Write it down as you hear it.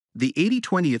The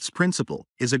 80/20 Principle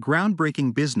is a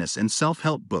groundbreaking business and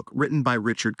self-help book written by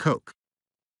Richard Koch.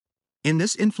 In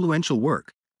this influential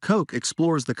work, Koch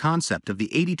explores the concept of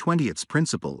the 80/20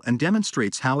 principle and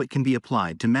demonstrates how it can be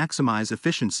applied to maximize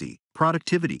efficiency,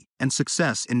 productivity, and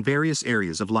success in various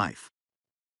areas of life.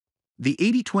 The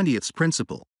 80/20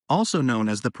 principle, also known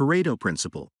as the Pareto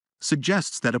principle,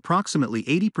 suggests that approximately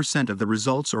 80% of the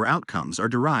results or outcomes are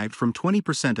derived from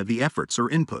 20% of the efforts or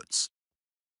inputs.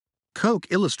 Koch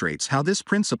illustrates how this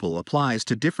principle applies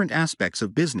to different aspects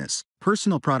of business,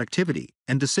 personal productivity,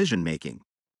 and decision-making.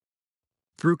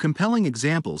 Through compelling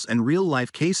examples and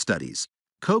real-life case studies,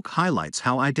 Koch highlights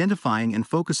how identifying and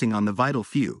focusing on the vital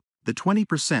few, the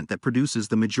 20% that produces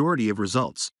the majority of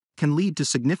results, can lead to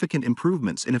significant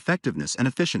improvements in effectiveness and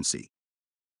efficiency.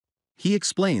 He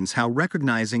explains how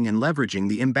recognizing and leveraging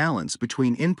the imbalance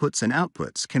between inputs and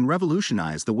outputs can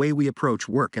revolutionize the way we approach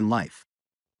work and life.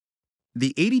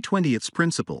 The 80/20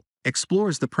 principle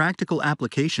explores the practical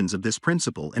applications of this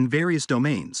principle in various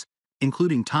domains,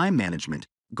 including time management,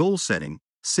 goal setting,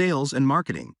 sales and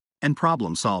marketing, and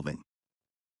problem solving.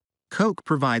 Koch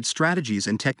provides strategies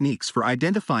and techniques for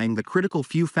identifying the critical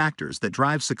few factors that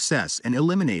drive success and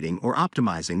eliminating or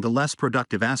optimizing the less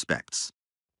productive aspects.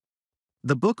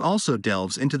 The book also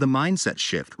delves into the mindset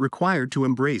shift required to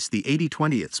embrace the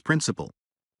 80/20 principle.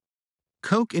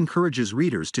 Koch encourages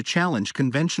readers to challenge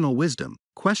conventional wisdom,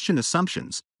 question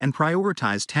assumptions, and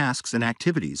prioritize tasks and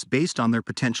activities based on their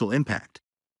potential impact.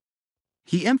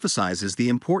 He emphasizes the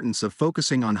importance of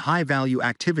focusing on high-value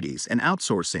activities and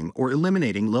outsourcing or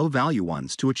eliminating low-value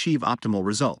ones to achieve optimal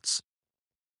results.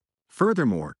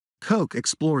 Furthermore, Koch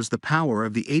explores the power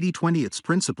of the 80/20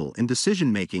 principle in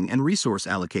decision-making and resource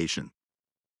allocation.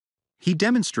 He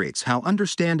demonstrates how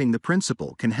understanding the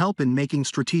principle can help in making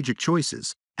strategic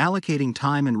choices, allocating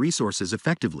time and resources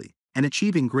effectively, and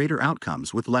achieving greater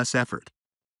outcomes with less effort.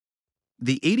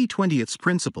 The 80/20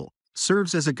 principle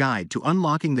serves as a guide to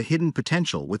unlocking the hidden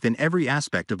potential within every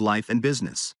aspect of life and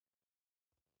business.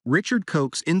 Richard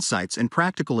Koch's insights and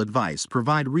practical advice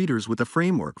provide readers with a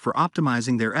framework for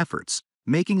optimizing their efforts,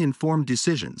 making informed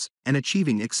decisions, and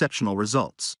achieving exceptional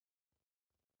results.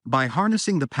 By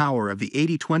harnessing the power of the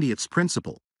 80/20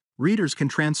 principle, readers can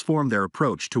transform their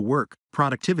approach to work,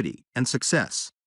 productivity, and success.